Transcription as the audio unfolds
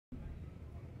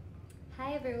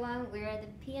Hi everyone, we're at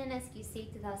the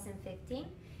PNSQC 2015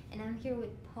 and I'm here with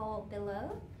Paul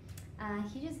below.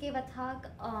 He just gave a talk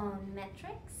on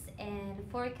metrics and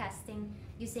forecasting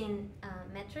using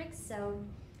metrics. So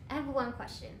I have one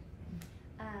question.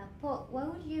 Paul,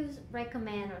 what would you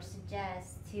recommend or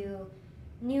suggest to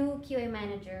new QA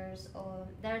managers or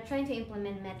that are trying to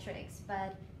implement metrics,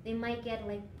 but they might get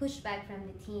like pushback from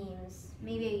the teams,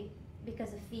 maybe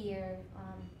because of fear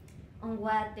on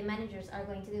what the managers are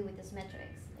going to do with these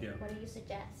metrics? What do you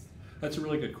suggest? That's a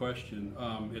really good question.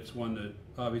 It's one that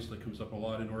obviously comes up a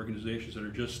lot in organizations that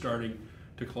are just starting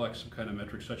to collect some kind of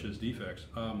metrics such as defects.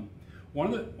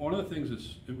 One of the things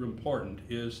that's important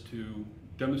is to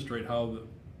demonstrate how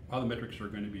the metrics are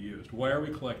going to be used. Why are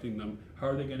we collecting them? How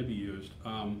are they going to be used?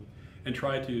 And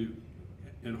try to,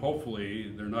 and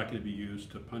hopefully they're not going to be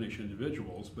used to punish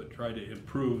individuals, but try to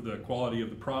improve the quality of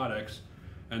the products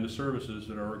and the services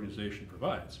that our organization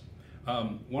provides.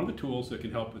 One of the tools that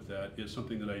can help with that is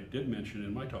something that I did mention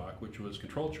in my talk, which was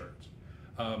control charts.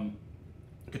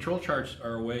 Control charts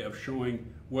are a way of showing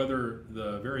whether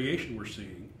the variation we're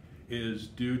seeing is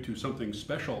due to something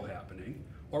special happening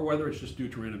or whether it's just due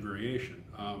to random variation.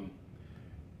 In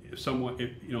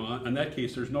that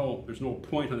case, there's no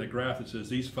point on the graph that says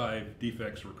these 5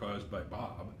 defects were caused by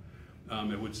Bob.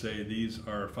 It would say these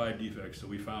are 5 defects that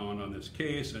we found on this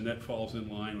case, and that falls in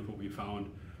line with what we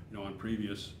found, on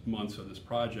previous months of this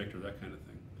project or that kind of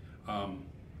thing.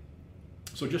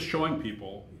 So just showing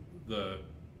people the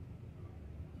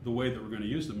way that we're going to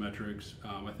use the metrics,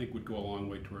 I think would go a long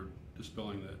way toward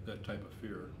dispelling that type of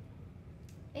fear.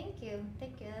 Thank you.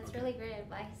 That's really great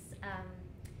advice.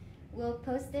 We'll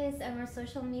post this on our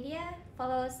social media.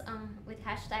 Follow us with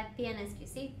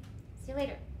 #PNSQC. See you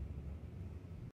later.